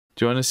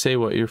Do you want to say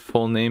what your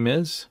full name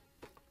is?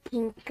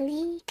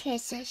 Hinckley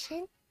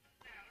Precision.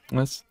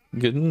 That's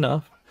good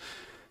enough.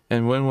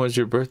 And when was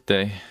your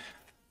birthday?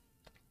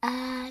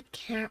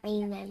 Can't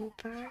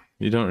remember.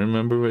 You don't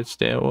remember which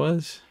day it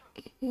was?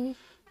 Mm-hmm.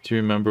 Do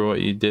you remember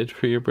what you did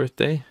for your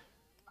birthday?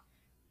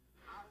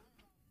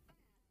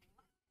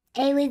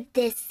 It was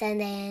this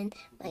Sunday and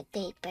my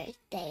big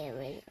birthday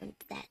was on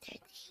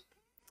Saturday.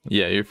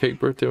 Yeah, your fake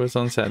birthday was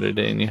on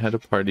Saturday and you had a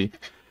party.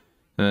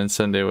 And then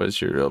Sunday was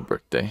your real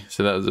birthday.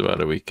 So that was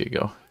about a week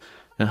ago.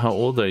 And how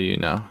old are you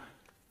now?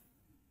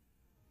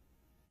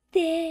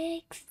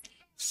 6.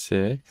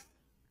 6.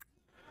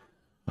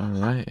 All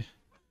right.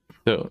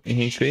 So,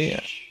 Hinckley,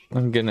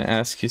 I'm going to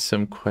ask you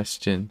some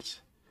questions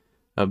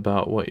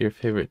about what your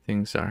favorite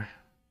things are.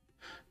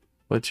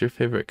 What's your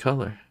favorite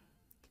color?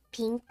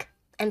 Pink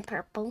and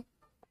purple.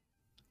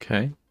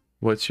 Okay.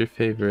 What's your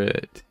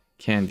favorite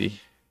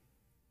candy?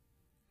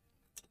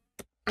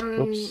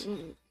 Oops.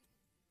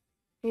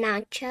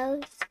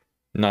 Nachos.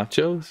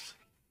 Nachos?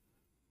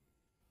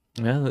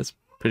 Yeah, that's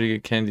pretty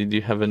good candy. Do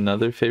you have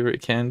another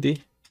favorite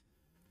candy?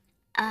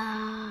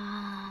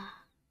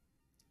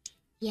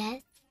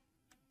 Yes.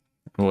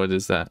 What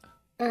is that?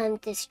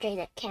 The straight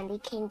up candy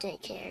canes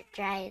that are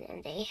dried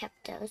and they have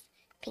those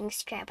pink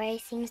strawberry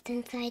things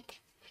inside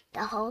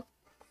the hole.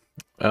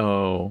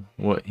 Oh,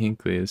 what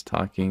Hinckley is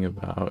talking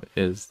about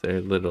is their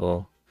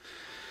little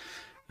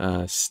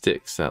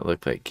sticks that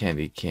look like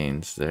candy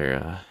canes.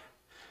 They've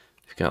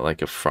got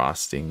like a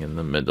frosting in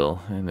the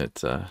middle, and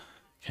it's kind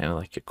of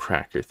like a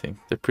cracker thing.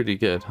 They're pretty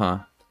good, huh?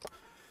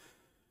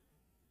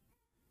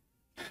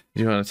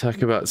 Do you want to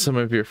talk about some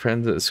of your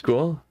friends at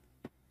school?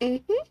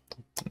 Mm-hmm.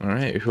 All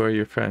right, who are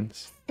your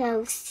friends?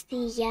 So,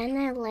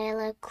 Sienna,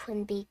 Layla,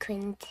 Quimby,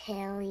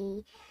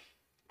 Quintelli,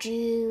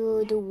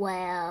 Jude,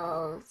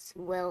 Wells.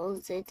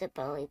 Wells is a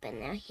bully, but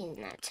now he's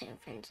not so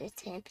friends with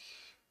him.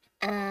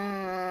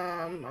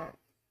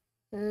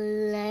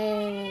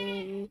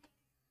 Layla,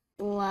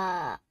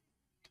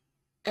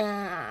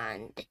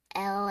 and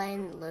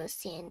Ellen,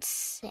 Lucy, and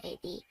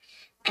Sadie,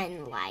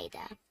 and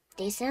Lida.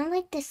 They sound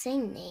like the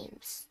same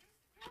names.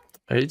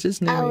 Are you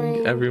just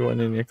naming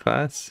everyone in your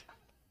class?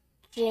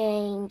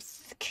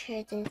 James,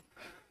 Curtis,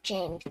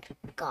 James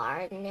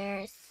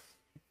Gardner.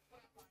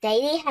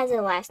 Sadie has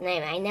a last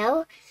name. I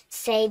know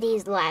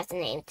Sadie's last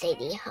name,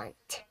 Sadie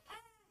Hunt.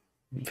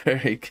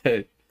 Very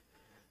good.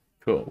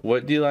 Cool.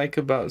 What do you like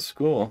about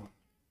school?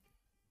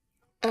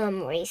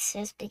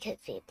 Recess, because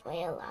we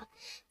play a lot of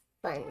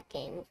fun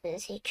games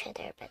with each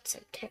other, but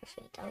sometimes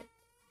we don't.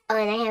 Oh,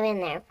 and I have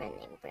another friend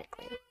named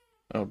Brooklyn.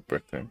 Oh,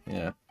 Brooklyn,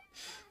 yeah.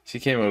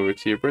 She came over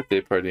to your birthday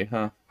party,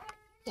 huh?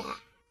 Yeah.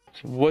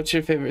 What's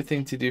your favorite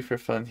thing to do for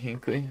fun,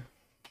 Hinckley?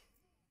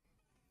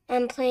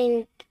 I'm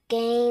playing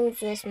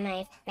games with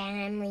my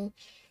family.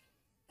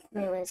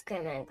 With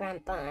Grandma and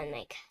Grandpa and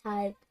my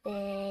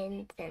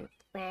cousins and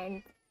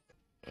friends.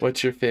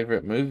 What's your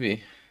favorite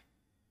movie?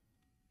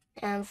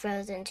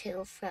 Frozen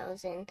 2,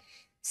 Frozen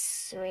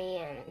 3,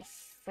 and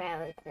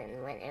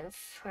Frozen 1, and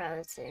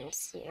Frozen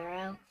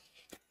 0.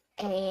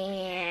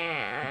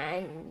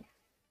 And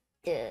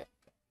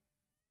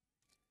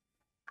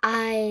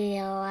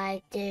I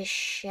like this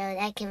show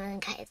that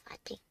Kim Kai is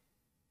watching.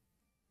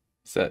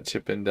 Is that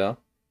Chip and Dale?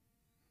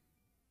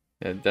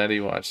 Yeah, Daddy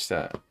watched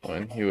that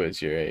when he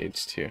was your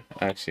age too.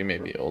 Actually,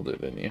 maybe older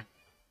than you.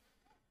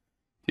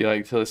 Do you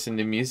like to listen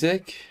to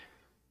music?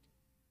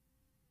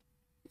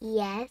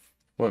 Yes.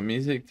 What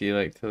music do you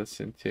like to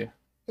listen to?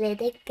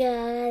 Let it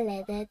go,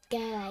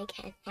 I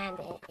can't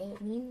handle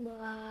it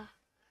anymore.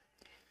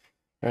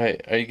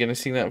 Alright, are you gonna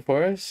sing that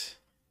for us?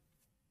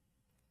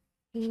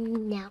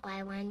 No,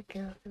 I want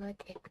Google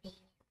to sing.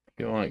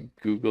 You want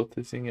Google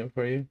to sing it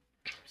for you?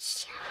 I'm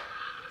shy.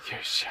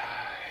 You're shy.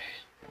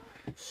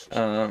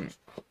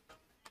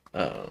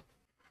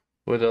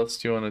 What else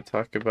do you want to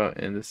talk about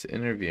in this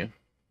interview?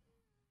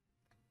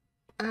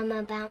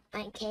 About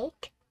my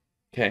cake.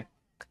 Okay.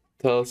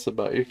 Tell us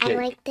about your cake. I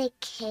like the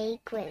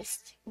cake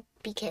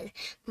because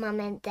Mom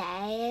and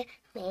Dad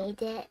made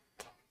it.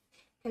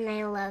 And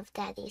I love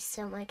Daddy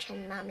so much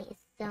and Mommy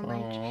so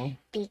much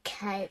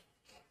because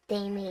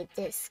they made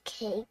this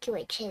cake,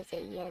 which is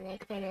a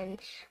unicorn. And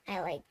I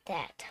like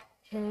that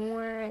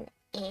horn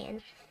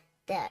and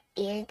the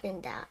ears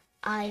and the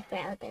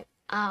eyebrows and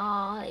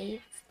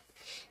eyes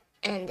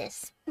and the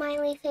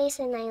smiley face.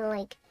 And I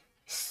like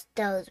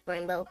those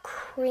rainbow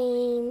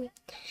cream.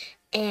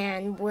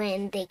 And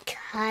when they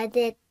cut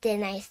it,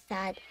 then I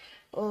thought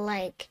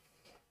like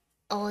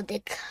all the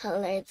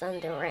colors on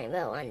the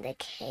rainbow on the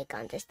cake,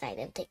 on the side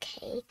of the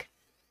cake.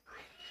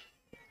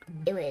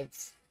 It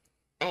was,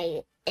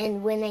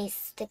 and when I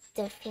stick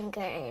the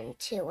finger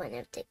into one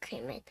of the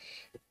cream and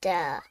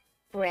the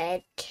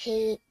bread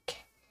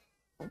cake,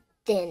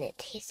 then it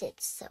tasted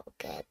so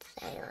good.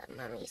 So I love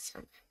Mommy so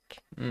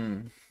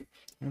much.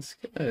 That's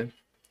good.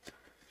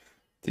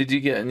 Did you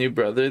get a new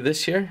brother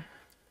this year?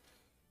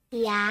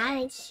 Yeah,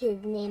 his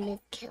name is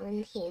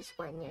Kellen. He's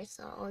 1 year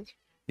old.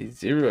 He's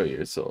 0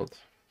 years old.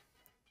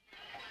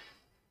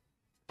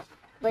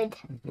 But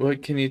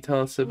What can you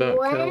tell us about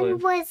when Kellen?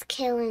 was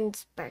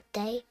Kellen's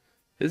birthday?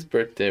 His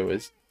birthday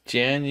was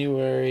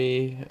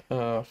January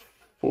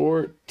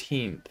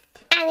 14th.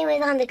 And it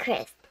was on the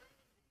Christmas.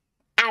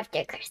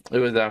 After Christmas. It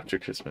was after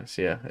Christmas,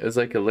 yeah. It was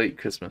like a late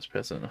Christmas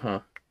present,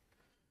 huh?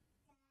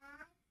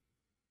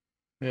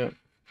 Yep.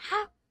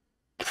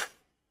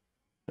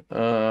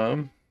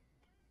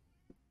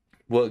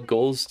 What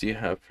goals do you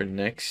have for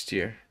next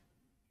year?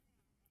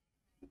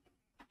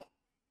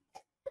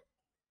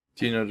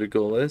 Do you know what the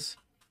goal is?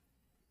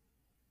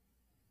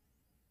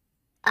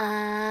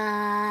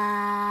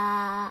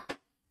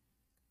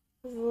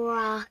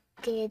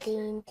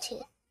 Rocketing to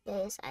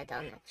this. I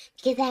don't know.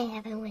 Because I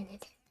haven't went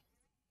it.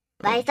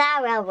 But I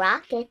saw a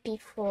rocket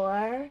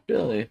before.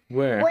 Really?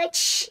 Where?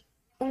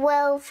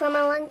 Well, from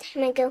a long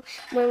time ago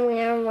when we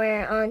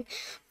were on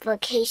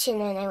vacation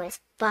and I was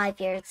 5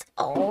 years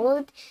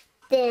old,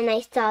 then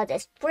I saw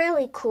this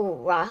really cool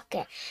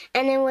rocket.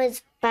 And it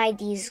was by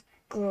these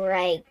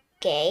gray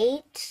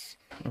gates.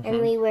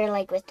 And we were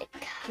like with the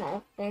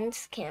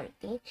cousins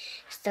camping.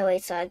 So I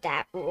saw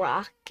that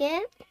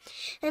rocket.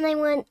 And I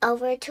went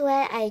over to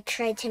it. I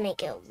tried to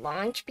make it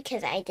launch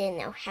because I didn't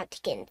know how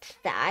to get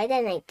inside.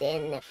 And I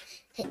didn't know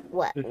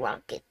what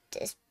rocket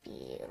this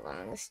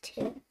belongs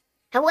to.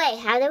 Oh, wait,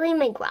 how do we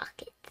make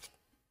rockets?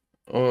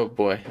 Oh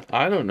boy,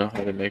 I don't know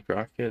how to make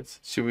rockets.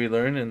 Should we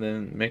learn and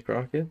then make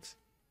rockets?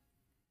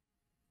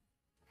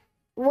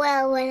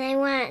 Well, when I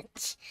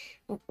watched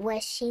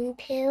Wishing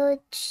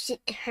Pill,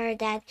 her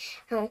dad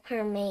helped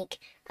her make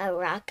a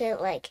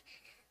rocket like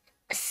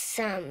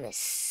some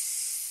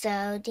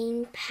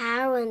sewing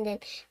powder, and then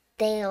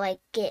they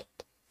like get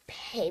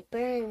paper,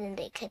 and then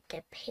they cut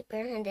the paper,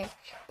 and then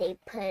they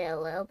put a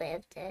little bit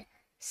of the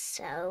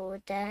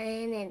soda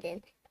in, and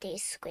then they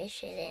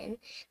squish it in.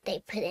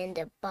 They put in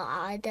the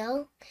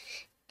bottle,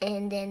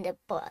 and then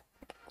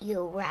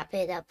you wrap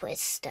it up with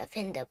stuff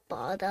in the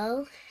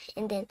bottle,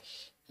 and then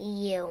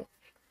you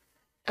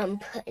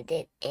put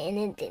it in,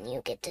 and then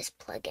you get this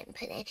plug and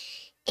put it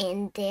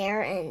in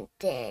there, and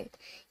then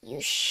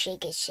you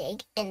shake,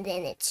 and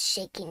then it's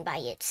shaking by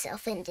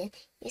itself, and then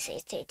you say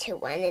 3, 2,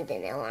 1, and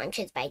then it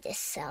launches by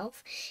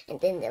itself, and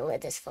then the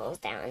lid just falls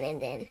down,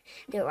 and then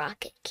the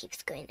rocket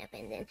keeps going up,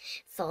 and then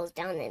falls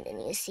down, and then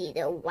you see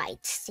the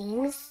white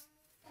seams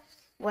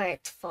where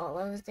it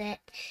follows it,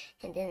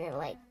 and then it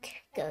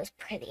like goes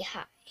pretty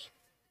high.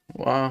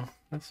 Wow,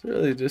 that's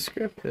really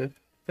descriptive.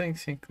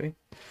 Thanks, Hinckley.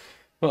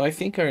 Well, I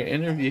think our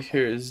interview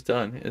here is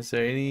done. Is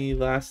there any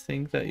last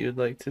thing that you'd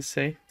like to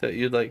say that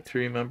you'd like to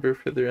remember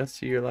for the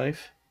rest of your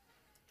life?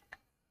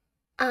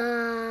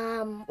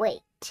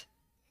 Wait.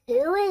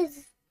 Who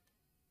is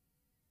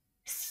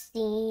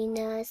seeing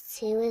us?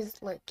 Who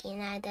is looking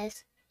at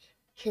us?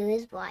 Who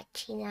is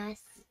watching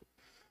us?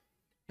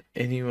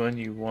 Anyone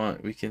you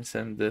want. We can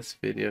send this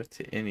video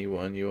to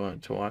anyone you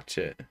want to watch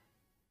it.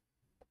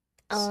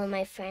 All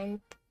my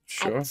friends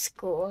at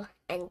school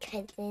and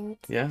cousins.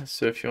 Yeah,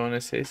 so if you want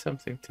to say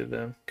something to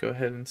them, go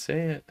ahead and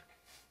say it.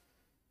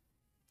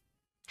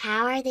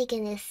 How are they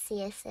going to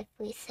see us if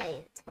we say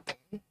it to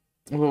them?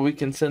 Well, we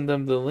can send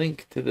them the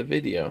link to the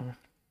video.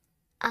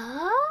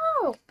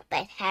 Oh,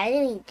 but how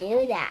do we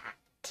do that?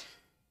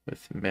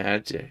 With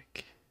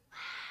magic.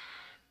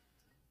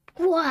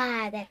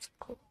 Wow, that's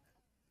cool.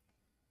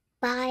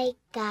 Bye,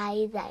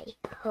 guys. I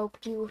hope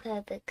you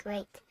have a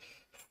great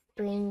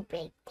spring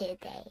break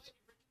today.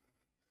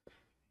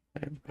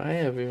 Bye,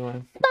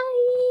 everyone.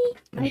 Bye.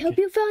 Okay. I hope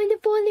you find the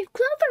 4-leaf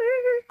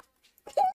clover.